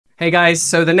Hey guys,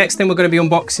 so the next thing we're going to be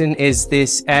unboxing is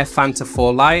this Air Fanta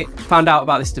 4 Lite. Found out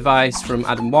about this device from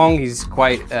Adam Wong. He's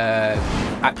quite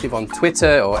active on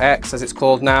Twitter, or X as it's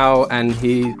called now, and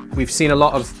we've seen a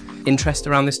lot of interest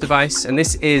around this device. And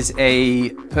this is a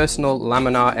Personal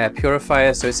Laminar Air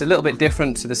Purifier, so it's a little bit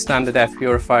different to the standard air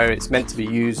purifier. It's meant to be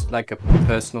used like a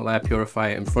personal air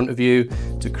purifier in front of you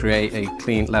to create a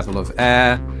clean level of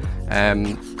air.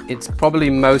 It's probably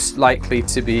most likely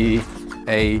to be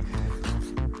a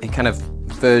kind of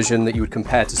version that you would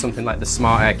compare to something like the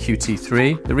Smart Air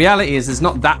QT3. The reality is there's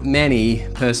not that many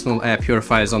personal air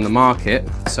purifiers on the market,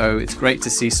 so it's great to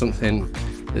see something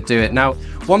that do it. Now,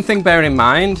 one thing bear in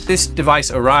mind, this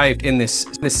device arrived in this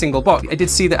single box. I did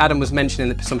see that Adam was mentioning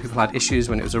that some people had issues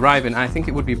when it was arriving. I think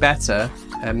it would be better.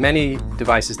 Many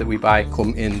devices that we buy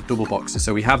come in double boxes.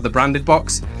 So we have the branded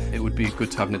box. It would be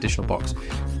good to have an additional box.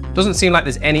 Doesn't seem like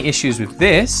there's any issues with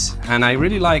this, and I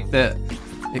really like that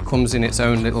it comes in its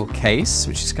own little case,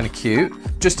 which is kind of cute.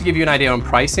 Just to give you an idea on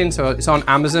pricing, so it's on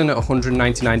Amazon at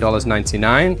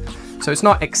 $199.99. So it's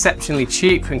not exceptionally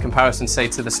cheap in comparison, say,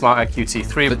 to the Smart Air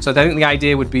QT3. But so I think the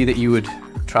idea would be that you would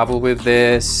travel with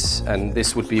this, and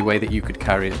this would be a way that you could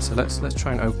carry it. So let's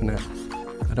try and open it.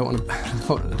 I don't want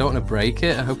to break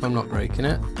it. I hope I'm not breaking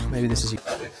it. Maybe this is.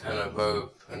 Kind of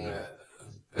open it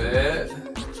a bit.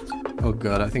 Oh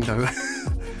God, I think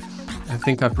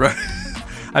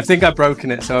I've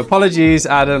broken it. So apologies,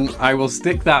 Adam. I will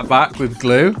stick that back with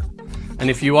glue. And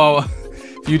if you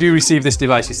do receive this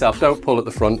device yourself, don't pull at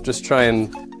the front. Just try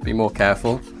and be more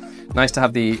careful. Nice to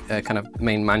have the kind of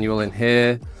main manual in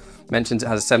here. Mentions it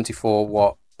has a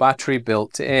 74-watt battery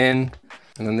built in.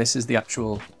 And then this is the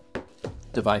actual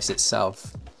device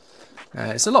itself.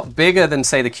 It's a lot bigger than,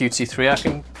 say, the QT3. I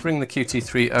can bring the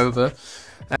QT3 over.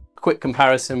 Quick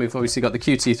comparison, we've obviously got the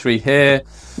QT3 here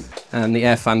and the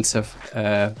Air Fanta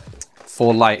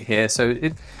 4 Lite here. So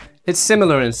it's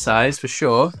similar in size for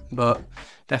sure, but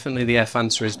definitely the Air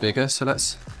Fanta is bigger. So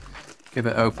let's give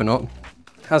it open up.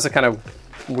 It has a kind of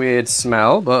weird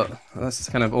smell, but that's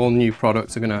kind of all new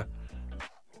products are gonna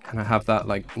kind of have that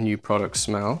like new product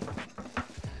smell.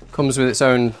 Comes with its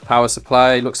own power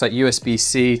supply. Looks like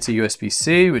USB-C to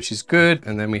USB-C, which is good.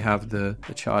 And then we have the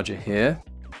charger here.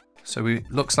 So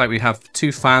looks like we have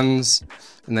two fans,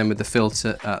 and then with the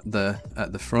filter at the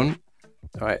front.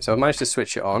 All right, so I managed to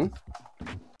switch it on.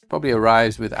 Probably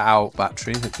arrives without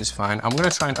battery, which is fine. I'm going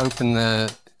to try and open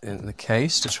the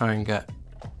case to try and get.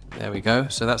 There we go.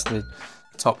 So that's the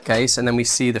top case, and then we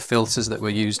see the filters that were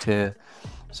used here.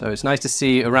 So it's nice to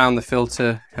see around the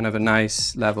filter kind of a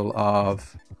nice level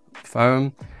of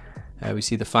foam. We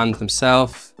see the fans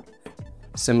themselves,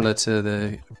 similar to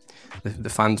the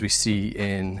fans we see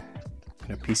in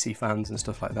PC fans and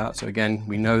stuff like that. So again,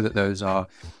 we know that those are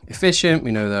efficient.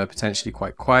 We know they're potentially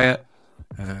quite quiet.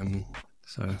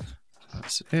 So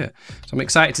that's it. So I'm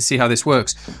excited to see how this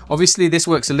works. Obviously, this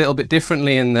works a little bit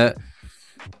differently in that,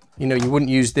 you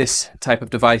wouldn't use this type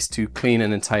of device to clean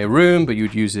an entire room, but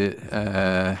you'd use it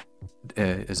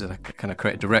as a kind of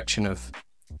create a direction of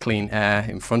clean air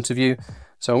in front of you.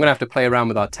 So I'm gonna have to play around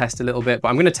with our test a little bit, but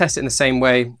I'm gonna test it in the same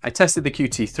way. I tested the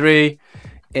QT3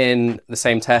 in the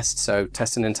same test, so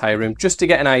test an entire room just to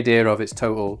get an idea of its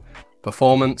total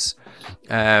performance,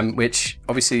 which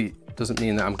obviously doesn't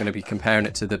mean that I'm going to be comparing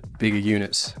it to the bigger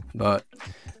units, but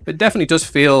it definitely does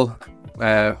feel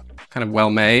kind of well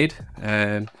made.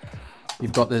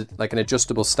 You've got like an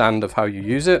adjustable stand of how you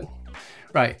use it.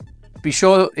 Right. Be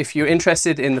sure, if you're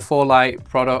interested in the 4 Lite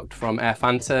product from Air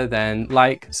Fanta, then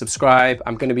like, subscribe.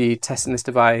 I'm going to be testing this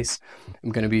device. I'm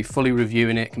going to be fully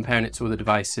reviewing it, comparing it to other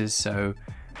devices. So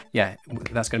yeah,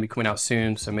 that's going to be coming out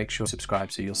soon. So make sure to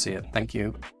subscribe so you'll see it. Thank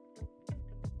you.